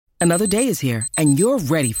Another day is here, and you're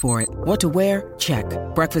ready for it. What to wear? Check.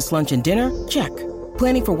 Breakfast, lunch, and dinner? Check.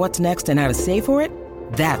 Planning for what's next and how to save for it?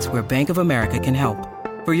 That's where Bank of America can help.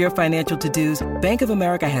 For your financial to-dos, Bank of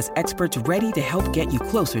America has experts ready to help get you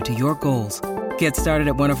closer to your goals. Get started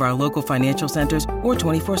at one of our local financial centers or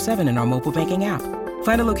 24/7 in our mobile banking app.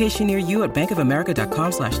 Find a location near you at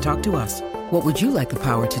bankofamerica.com/talktous. What would you like the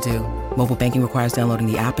power to do? Mobile banking requires downloading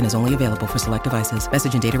the app and is only available for select devices.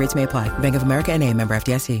 Message and data rates may apply. Bank of America N.A., member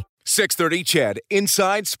FDIC. 630 CHED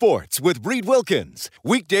Inside Sports with Reed Wilkins.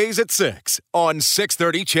 Weekdays at 6 on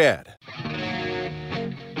 630 CHED.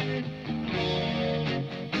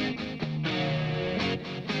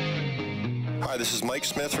 Hi, this is Mike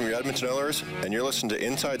Smith from your Edmonton Oilers, and you're listening to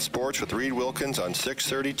Inside Sports with Reed Wilkins on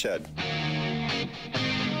 630 CHED.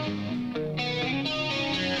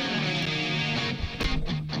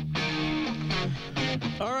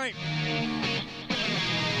 All right.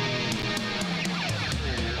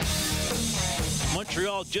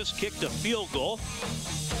 Montreal just kicked a field goal.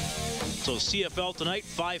 So CFL tonight,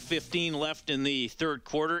 5:15 left in the third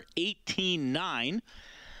quarter, 18-9.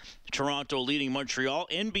 Toronto leading Montreal.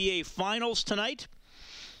 NBA Finals tonight.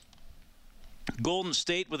 Golden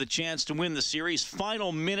State with a chance to win the series.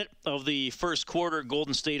 Final minute of the first quarter.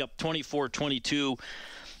 Golden State up 24-22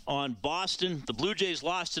 on Boston. The Blue Jays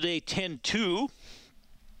lost today 10-2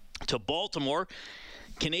 to Baltimore.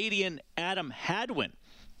 Canadian Adam Hadwin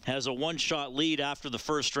has a one-shot lead after the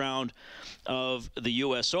first round of the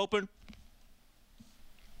U.S. Open.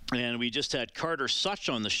 And we just had Carter Such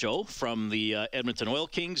on the show from the Edmonton Oil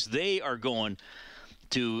Kings. They are going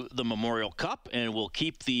to the Memorial Cup, and we'll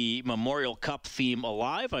keep the Memorial Cup theme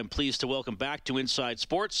alive. I'm pleased to welcome back to Inside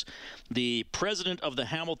Sports the president of the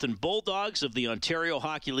Hamilton Bulldogs of the Ontario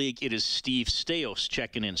Hockey League. It is Steve Staios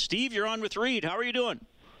checking in. Steve, you're on with Reed. How are you doing?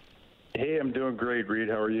 Hey, I'm doing great, Reed.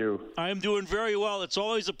 How are you? I'm doing very well. It's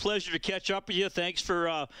always a pleasure to catch up with you. Thanks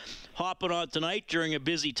for hopping on tonight during a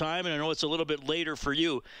busy time, and I know it's a little bit later for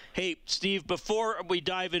you. Hey, Steve, before we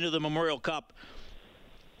dive into the Memorial Cup,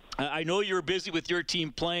 I know you're busy with your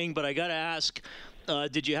team playing, but I got to ask,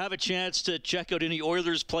 did you have a chance to check out any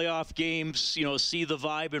Oilers playoff games, you know, see the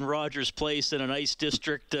vibe in Rogers Place in a nice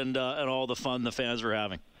district and all the fun the fans were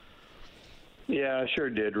having? Yeah, I sure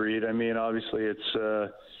did, Reed. I mean, obviously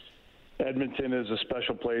it's Edmonton is a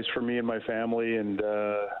special place for me and my family, and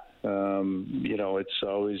you know, it's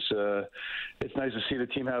always it's nice to see the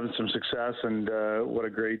team having some success, and what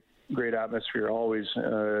a great atmosphere always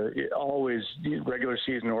regular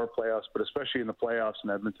season or playoffs, but especially in the playoffs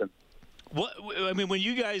in Edmonton. What I mean, when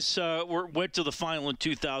you guys went to the final in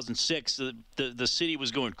 2006, the city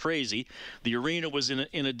was going crazy. The arena was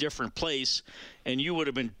in a different place, and you would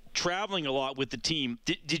have been traveling a lot with the team.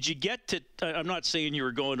 Did you get to? I'm not saying you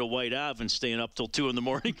were going to White Ave and staying up till 2 a.m,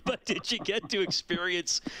 but did you get to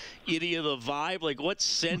experience any of the vibe? Like, what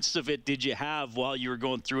sense of it did you have while you were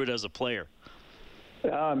going through it as a player?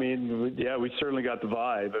 I mean, yeah, we certainly got the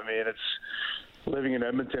vibe. I mean, it's living in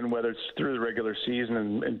Edmonton, whether it's through the regular season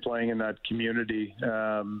and playing in that community,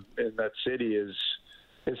 in that city is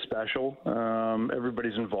special.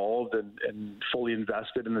 Everybody's involved and fully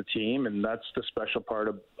invested in the team, and that's the special part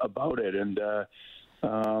about it. And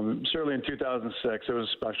certainly in 2006, it was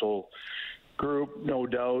a special group, no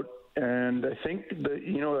doubt. And I think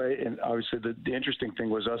and obviously the interesting thing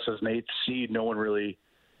was us as an 8th seed. No one really,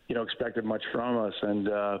 expected much from us. And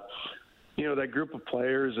that group of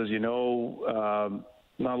players, as you know,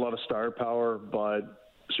 not a lot of star power, but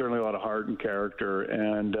certainly a lot of heart and character.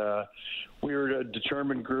 And we were a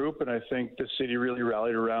determined group, and I think the city really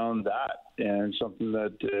rallied around that, and something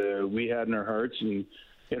that we had in our hearts and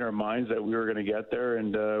in our minds that we were going to get there,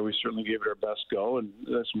 and we certainly gave it our best go. And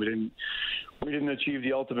listen, we didn't achieve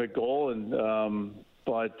the ultimate goal, and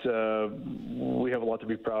but we have a lot to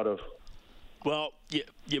be proud of. Well,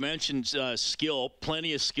 you mentioned skill,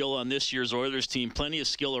 plenty of skill on this year's Oilers team, plenty of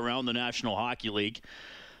skill around the National Hockey League.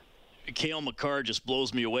 Cale Makar just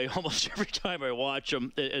blows me away almost every time I watch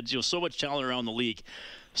him. It's so much talent around the league.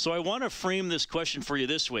 So I want to frame this question for you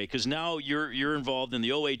this way, because now you're involved in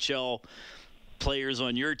the OHL. Players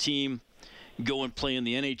on your team go and play in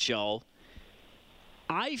the NHL.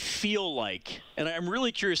 I feel like, and I'm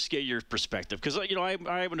really curious to get your perspective, because I'm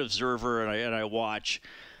an observer and I watch.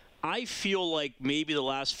 I feel like maybe the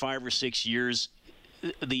last 5 or 6 years,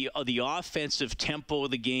 the offensive tempo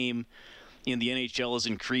of the game in the NHL is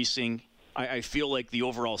increasing. I feel like the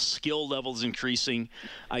overall skill level is increasing.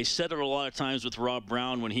 I said it a lot of times with Rob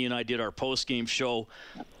Brown when he and I did our post-game show.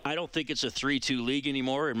 I don't think it's a 3-2 league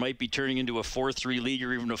anymore. It might be turning into a 4-3 league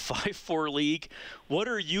or even a 5-4 league. What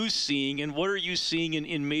are you seeing, and what are you seeing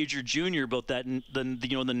in Major Junior about that?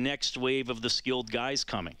 The next wave of the skilled guys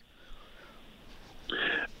coming.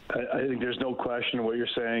 I think there's no question what you're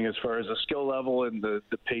saying as far as the skill level and the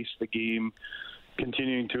pace of the game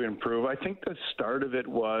continuing to improve. I think the start of it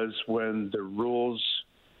was when the rules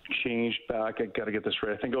changed back. I got to get this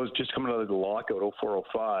right. I think it was just coming out of the lockout,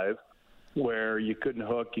 04-05, where you couldn't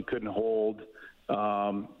hook, you couldn't hold.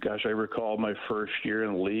 I recall my first year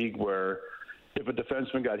in the league where if a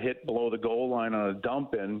defenseman got hit below the goal line on a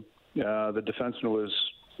dump-in, the defenseman was,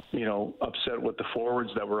 upset with the forwards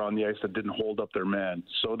that were on the ice that didn't hold up their man.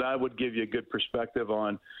 So that would give you a good perspective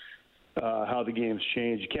on how the game's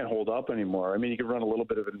changed. You can't hold up anymore. I mean, you can run a little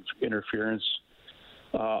bit of interference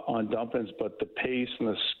on dump-ins, but the pace and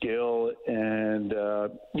the skill and,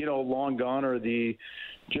 long gone are the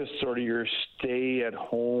just sort of your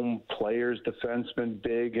stay-at-home players, defensemen,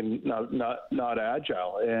 big and not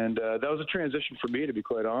agile. And that was a transition for me, to be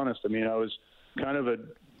quite honest. I mean, I was kind of an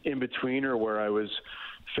in-betweener where I was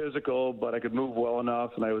physical, but I could move well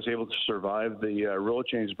enough, and I was able to survive the rule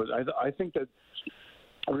change. But I think that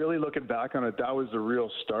really looking back on it, that was the real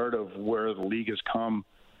start of where the league has come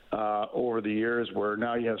over the years, where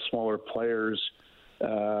now you have smaller players,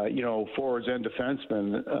 forwards and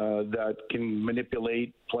defensemen that can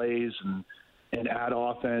manipulate plays and add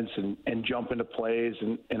offense and jump into plays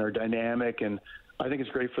and are dynamic. And I think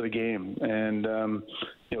it's great for the game. And,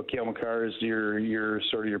 Cale Makar is your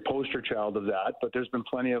sort of your poster child of that, but there's been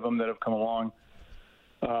plenty of them that have come along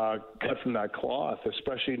cut from that cloth,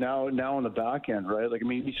 especially now on the back end, right? Like, I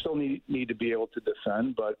mean, you still need to be able to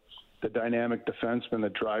defend, but the dynamic defenseman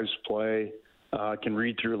that drives play, can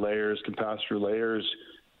read through layers, can pass through layers,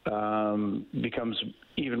 becomes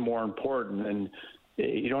even more important. And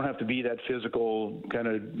you don't have to be that physical kind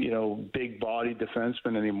of, big body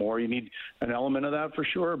defenseman anymore. You need an element of that for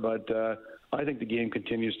sure, but I think the game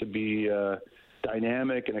continues to be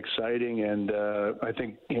dynamic and exciting, and I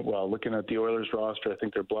think, looking at the Oilers roster, I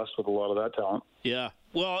think they're blessed with a lot of that talent. Yeah,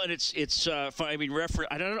 well, and it's fun. I mean,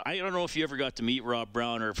 I don't know if you ever got to meet Rob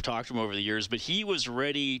Brown or have talked to him over the years, but he was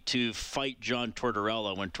ready to fight John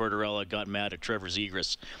Tortorella when Tortorella got mad at Trevor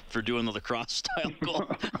Zegras for doing the lacrosse style goal.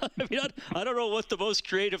 I mean, I don't know what the most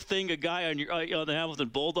creative thing a guy on the Hamilton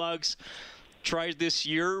Bulldogs tried this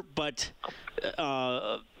year, but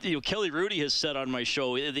Kelly Rudy has said on my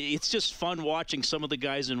show, it's just fun watching some of the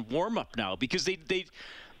guys in warm-up now, because they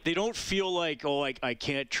don't feel like, I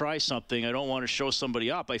can't try something, I don't want to show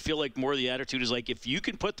somebody up. I feel like more of the attitude is like, if you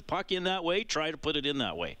can put the puck in that way, try to put it in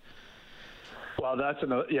that way. Well, that's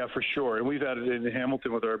for sure. And we've had it in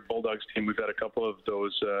Hamilton with our Bulldogs team. We've had a couple of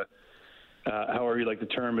those, however you like to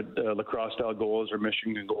term it, lacrosse-style goals or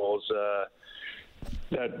Michigan goals,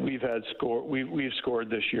 that we've scored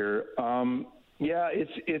this year.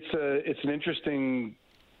 It's an interesting,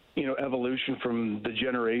 evolution from the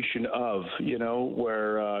generation of,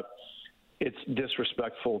 where it's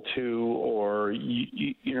disrespectful to, or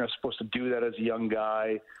you're not supposed to do that as a young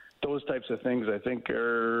guy. Those types of things, I think,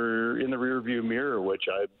 are in the rearview mirror, which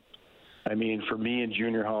I mean, for me in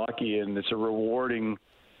junior hockey, and it's a rewarding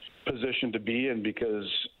position to be in, because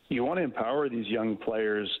you want to empower these young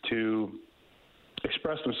players to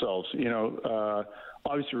express themselves.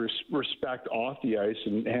 Obviously respect off the ice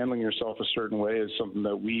and handling yourself a certain way is something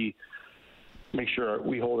that we make sure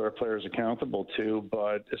we hold our players accountable to.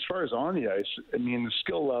 But as far as on the ice, I mean, the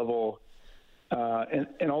skill level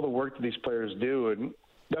and all the work that these players do, and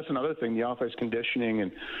that's another thing, the off-ice conditioning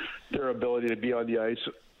and their ability to be on the ice,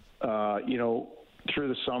 through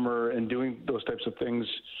the summer and doing those types of things,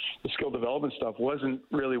 the skill development stuff wasn't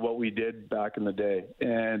really what we did back in the day.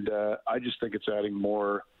 And I just think it's adding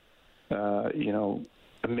more,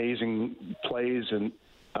 amazing plays and,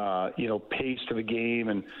 pace to the game.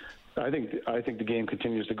 And I think the game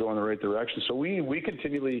continues to go in the right direction. So we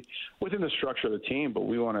continually, within the structure of the team, but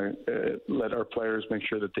we want to let our players make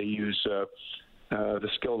sure that they use the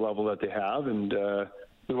skill level that they have, and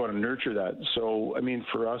we want to nurture that. So, I mean,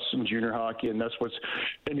 for us in junior hockey, and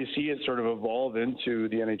you see it sort of evolve into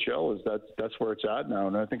the NHL, is that's where it's at now,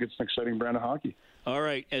 and I think it's an exciting brand of hockey. All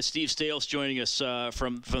right, as Steve Stales joining us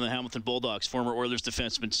from the Hamilton Bulldogs, former Oilers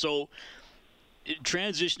defenseman. So,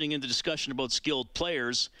 transitioning into discussion about skilled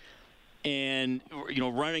players, and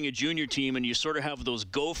running a junior team, and you sort of have those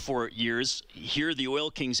go for it years. Here the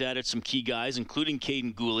Oil Kings added some key guys, including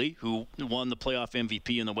Caden Gooley, who won the playoff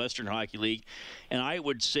MVP in the Western Hockey League. And I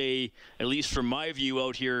would say, at least from my view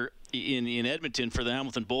out here in Edmonton for the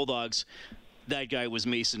Hamilton Bulldogs, that guy was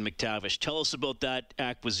Mason McTavish. Tell us about that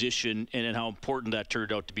acquisition and how important that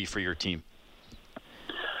turned out to be for your team.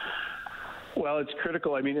 Well, it's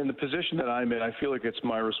critical. I mean, in the position that I'm in, I feel like it's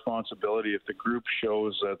my responsibility. If the group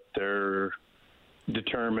shows that they're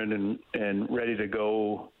determined and ready to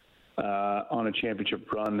go on a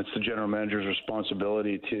championship run. It's the general manager's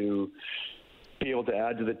responsibility to be able to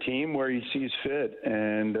add to the team where he sees fit.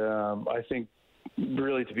 And I think,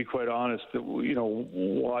 really, to be quite honest, that,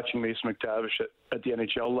 watching Mason McTavish at the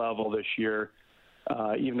NHL level this year,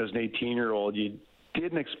 even as an 18-year-old, you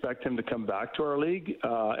didn't expect him to come back to our league.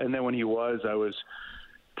 And then when he was, I was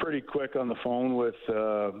pretty quick on the phone with,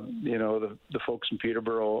 the folks in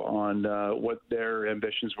Peterborough on what their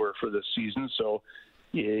ambitions were for this season. So,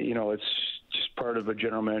 it's just part of a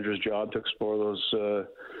general manager's job to explore those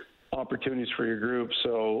opportunities for your group.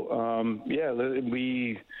 So,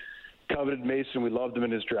 we coveted Mason. We loved him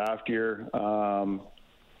in his draft year.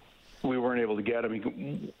 We weren't able to get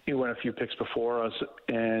him. He went a few picks before us,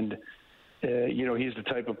 and he's the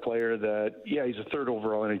type of player that, he's a third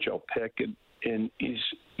overall NHL pick, and he's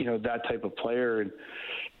that type of player.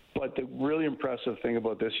 But the really impressive thing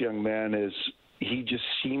about this young man is he just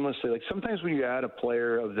seamlessly, like, sometimes when you add a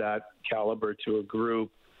player of that caliber to a group,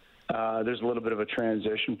 there's a little bit of a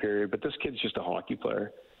transition period. But this kid's just a hockey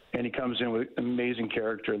player, and he comes in with amazing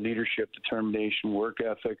character, leadership, determination, work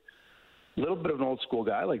ethic. A little bit of an old school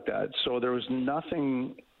guy like that. So there was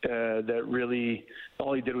nothing that really,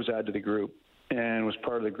 all he did was add to the group and was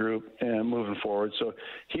part of the group and moving forward. So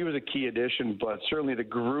he was a key addition, but certainly the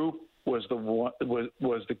group was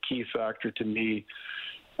the key factor to me,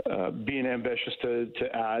 being ambitious to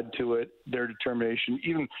add to it, their determination,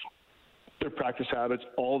 even their practice habits,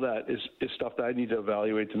 all that is stuff that I need to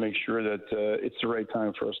evaluate to make sure that it's the right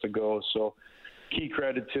time for us to go. So key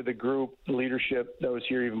credit to the group, the leadership that was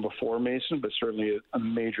here even before Mason, but certainly a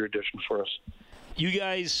major addition for us. You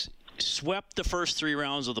guys swept the first 3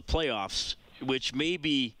 rounds of the playoffs, which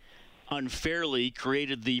maybe unfairly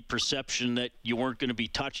created the perception that you weren't going to be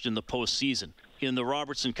touched in the postseason. In the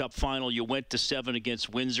Robertson Cup final, you went to 7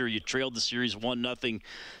 against Windsor. You trailed the series 1-0,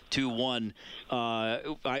 2-1.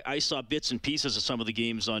 I saw bits and pieces of some of the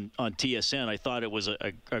games on TSN. I thought it was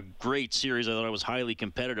a great series. I thought it was highly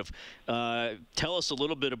competitive. Tell us a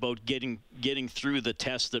little bit about getting through the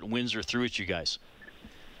test that Windsor threw at you guys.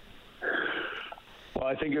 Well,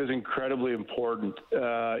 I think it was incredibly important.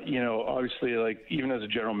 Obviously, like, even as a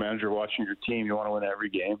general manager watching your team, you want to win every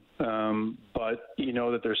game. But you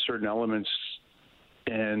know that there's certain elements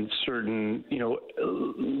and certain,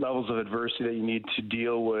 levels of adversity that you need to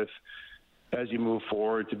deal with as you move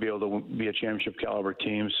forward to be able to be a championship caliber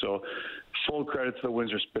team. So full credit to the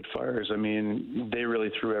Windsor Spitfires. I mean, they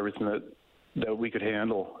really threw everything that we could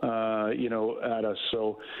handle, at us.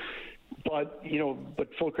 So, but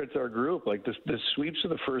full credit to our group. Like the sweeps of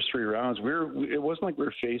the first 3 rounds, it wasn't like we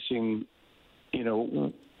were facing,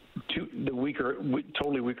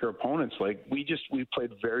 totally weaker opponents. Like we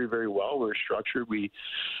played very, very well. We were structured. We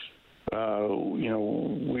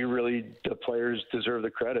really, the players deserve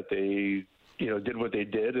the credit. They, did what they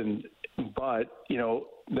did. But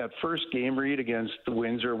that first game read against the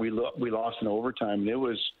Windsor, we lost in overtime. And it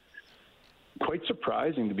was quite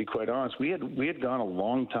surprising, to be quite honest. We had gone a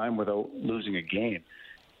long time without losing a game.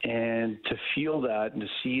 And to feel that and to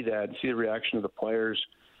see that and see the reaction of the players,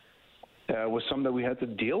 was something that we had to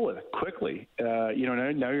deal with quickly. Now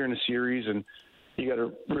you're in a series and you got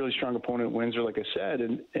a really strong opponent, Windsor, like I said,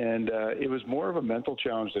 and it was more of a mental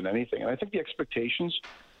challenge than anything. And I think the expectations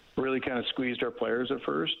really kind of squeezed our players at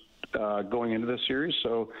first going into this series.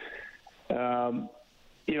 So, I'm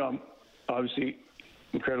obviously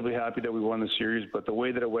incredibly happy that we won the series, but the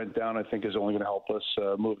way that it went down, I think, is only going to help us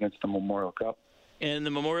moving into the Memorial Cup. And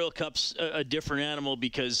the Memorial Cup's a different animal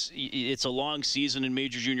because it's a long season in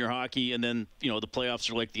major junior hockey, and then, the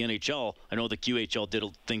playoffs are like the NHL. I know the QHL did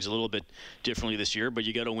things a little bit differently this year, but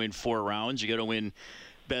you got to win 4 rounds. You got to win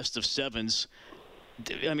best of 7s.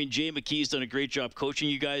 I mean, Jay McKee's done a great job coaching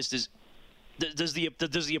you guys. Does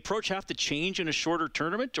the approach have to change in a shorter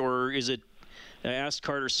tournament, or is it? I asked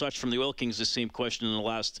Carter Such from the Oil Kings the same question in the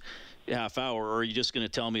last half hour, or are you just going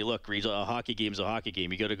to tell me, look, Reed, a hockey game's a hockey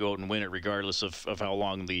game. You got to go out and win it regardless of how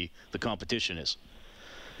long the competition is?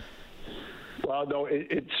 Well, no,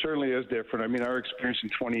 it certainly is different. I mean, our experience in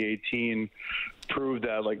 2018 proved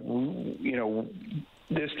that,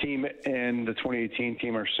 this team and the 2018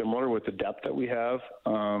 team are similar with the depth that we have.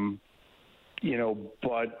 But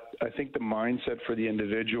I think the mindset for the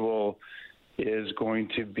individual is going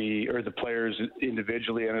to be, or the players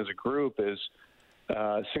individually and as a group, is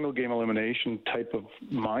single game elimination type of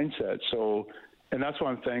mindset. So, and that's why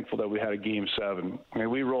I'm thankful that we had a Game 7. I mean,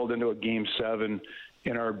 we rolled into a Game 7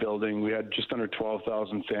 in our building. We had just under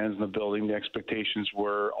 12,000 fans in the building. The expectations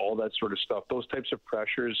were all that sort of stuff. Those types of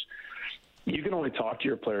pressures, you can only talk to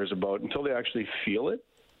your players about until they actually feel it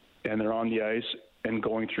and they're on the ice and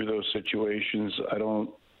going through those situations. I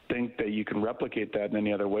don't think that you can replicate that in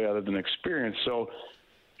any other way other than experience. So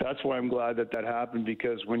that's why I'm glad that happened,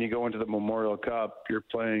 because when you go into the Memorial Cup, you're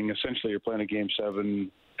playing a Game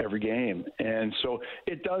 7 every game. And so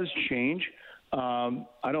it does change.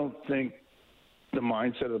 I don't think the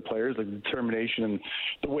mindset of the players, like the determination and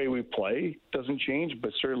the way we play doesn't change,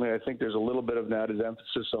 but certainly I think there's a little bit of an added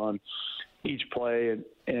emphasis on each play.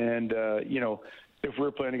 And if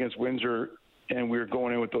we're playing against Windsor and we were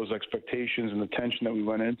going in with those expectations and the tension that we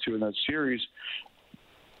went into in that series,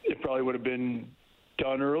 it probably would have been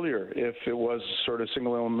done earlier if it was sort of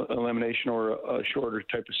single elimination or a shorter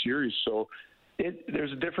type of series. So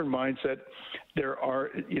there's a different mindset. The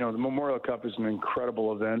Memorial Cup is an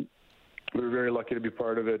incredible event. We were very lucky to be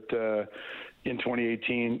part of it in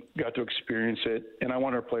 2018, got to experience it, and I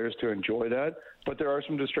want our players to enjoy that. But there are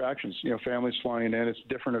some distractions, families flying in, it's a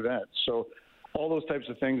different event. So all those types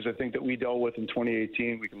of things I think that we dealt with in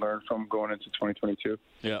 2018, we can learn from going into 2022.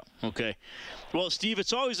 Yeah, okay. Well, Steve,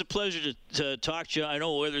 it's always a pleasure to talk to you. I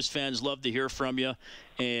know Oilers fans love to hear from you,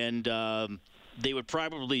 and they would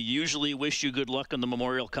probably usually wish you good luck on the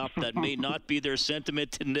Memorial Cup. That may not be their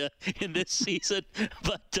sentiment in this season,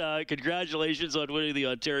 but congratulations on winning the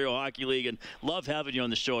Ontario Hockey League, and love having you on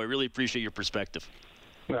the show. I really appreciate your perspective.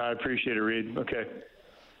 I appreciate it, Reed. Okay.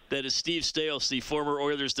 That is Steve Staios, the former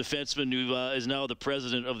Oilers defenseman who is now the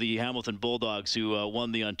president of the Hamilton Bulldogs, who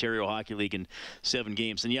won the Ontario Hockey League in 7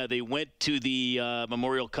 games. And, yeah, they went to the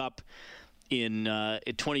Memorial Cup in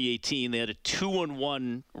 2018. They had a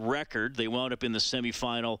 2-1 record. They wound up in the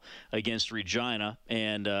semifinal against Regina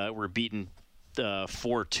and were beaten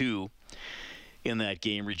 4-2 in that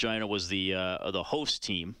game. Regina was the host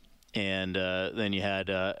team. And then you had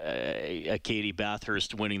Katie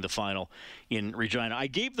Bathurst winning the final in Regina. I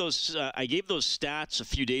gave those stats a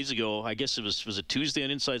few days ago. I guess was it Tuesday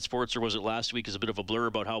on Inside Sports, or was it last week? As a bit of a blur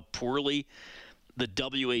about how poorly the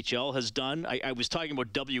WHL has done. I was talking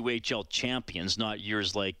about WHL champions, not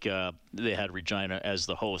years like they had Regina as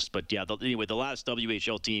the host. But yeah, anyway, the last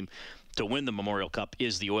WHL team to win the Memorial Cup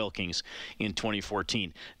is the Oil Kings in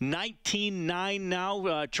 2014. 19-9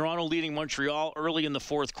 now. Toronto leading Montreal early in the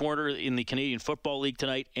fourth quarter in the Canadian Football League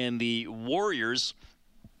tonight, and the Warriors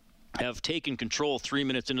have taken control 3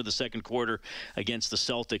 minutes into the second quarter against the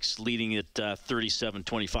Celtics, leading at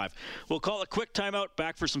 37-25. We'll call a quick timeout.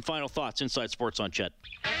 Back for some final thoughts. Inside Sports on Chet.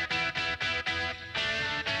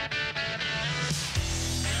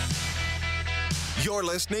 You're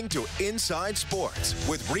listening to Inside Sports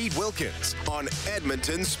with Reed Wilkins on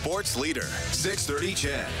Edmonton Sports Leader, 630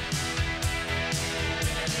 CHED.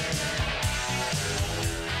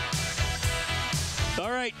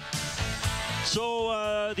 All right.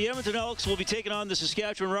 So the Edmonton Elks will be taking on the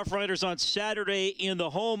Saskatchewan Roughriders on Saturday in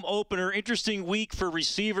the home opener. Interesting week for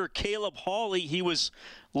receiver Caleb Hawley. He was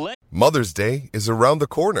Mother's Day is around the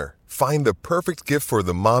corner. Find the perfect gift for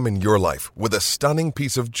the mom in your life with a stunning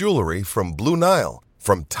piece of jewelry from Blue Nile.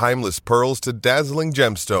 From timeless pearls to dazzling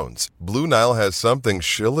gemstones, Blue Nile has something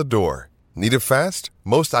she'll adore. Need it fast?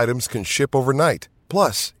 Most items can ship overnight.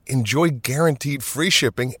 Plus, enjoy guaranteed free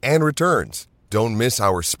shipping and returns. Don't miss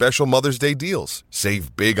our special Mother's Day deals.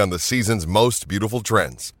 Save big on the season's most beautiful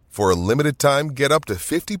trends. For a limited time, get up to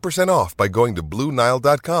 50% off by going to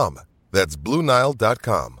BlueNile.com. That's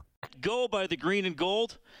BlueNile.com. Go by the green and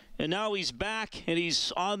gold, and now he's back, and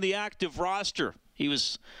he's on the active roster. He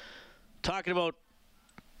was talking about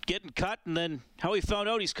getting cut, and then how he found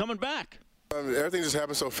out he's coming back. Everything just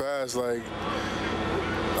happened so fast, like,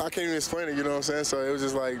 I can't even explain it, you know what I'm saying? So it was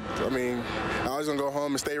just like, I mean, I was going to go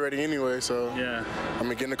home and stay ready anyway, so. Yeah. I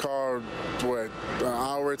mean, get in the car, an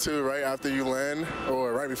hour or two right after you land,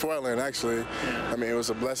 or right before I land, actually. Yeah. I mean, it was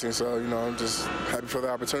a blessing, so, I'm just happy for the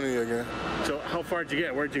opportunity again. So how far did you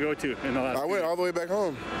get? Where did you go to in the last I went all the way back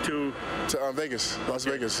home. To Vegas, Las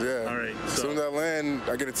Vegas, yeah. All right. As soon as I land,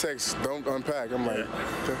 I get a text, don't unpack. I'm like,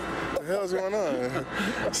 what the hell's going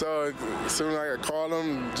on? So as soon as I called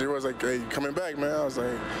him, G was like, hey, coming back, man. I was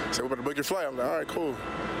like, so we're about to book your flight. I'm like, all right, cool.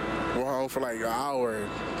 Went home for like an hour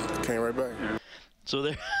and came right back. So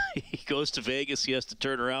there he goes to Vegas. He has to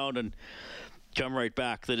turn around and come right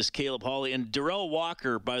back. That is Caleb Hawley. And Darrell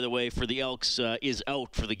Walker, by the way, for the Elks, is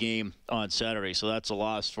out for the game on Saturday. So that's a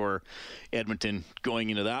loss for Edmonton going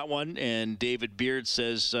into that one. And David Beard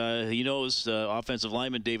says he knows, offensive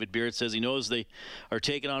lineman David Beard says he knows they are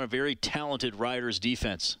taking on a very talented Riders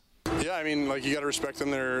defense. Yeah, I mean, like, you got to respect them.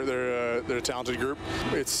 They're a talented group.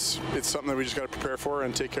 It's something that we just got to prepare for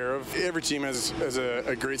and take care of. Every team has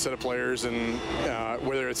a great set of players, and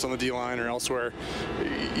whether it's on the D-line or elsewhere,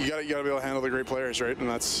 you got to be able to handle the great players, right? And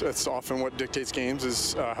that's often what dictates games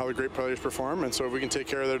is how the great players perform. And so if we can take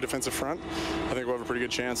care of their defensive front, I think we'll have a pretty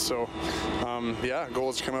good chance. So, goal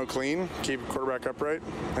is to come out clean, keep the quarterback upright,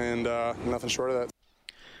 and nothing short of that.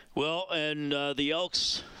 Well, and the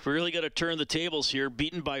Elks really got to turn the tables here.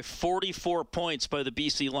 Beaten by 44 points by the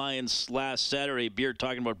BC Lions last Saturday. Beard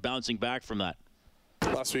talking about bouncing back from that.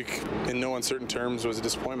 Last week, in no uncertain terms, was a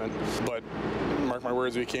disappointment. But mark my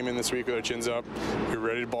words, we came in this week with our chins up. We were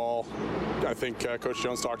ready to ball. I think Coach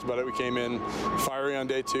Jones talked about it. We came in fiery on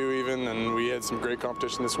day 2 even, and we had some great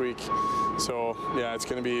competition this week. So, yeah, it's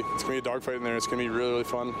going to be a dogfight in there. It's going to be really, really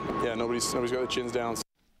fun. Yeah, nobody's got their chins down.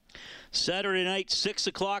 Saturday night, 6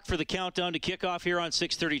 o'clock for the countdown to kickoff here on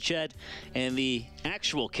 6:30 CHED, and the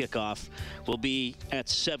actual kickoff will be at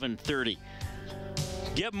 7:30.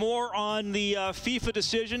 Get more on the FIFA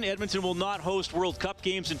decision. Edmonton will not host World Cup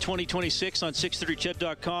games in 2026 on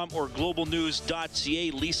 630ched.com or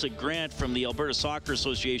globalnews.ca. Lisa Grant from the Alberta Soccer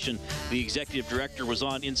Association, the executive director, was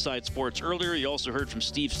on Inside Sports earlier. You also heard from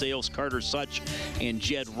Steve Staios, Carter Such, and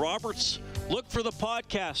Jed Roberts. Look for the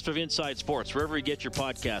podcast of Inside Sports, wherever you get your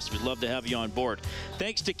podcasts. We'd love to have you on board.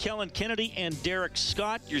 Thanks to Kellen Kennedy and Derek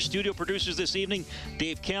Scott, your studio producers this evening.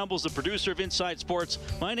 Dave Campbell's the producer of Inside Sports.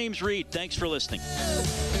 My name's Reed. Thanks for listening.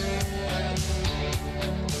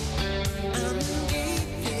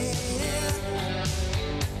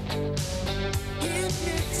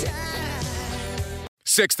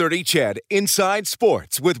 630 CHED Inside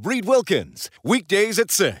Sports with Reed Wilkins. Weekdays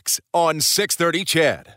at 6 on 630 CHED.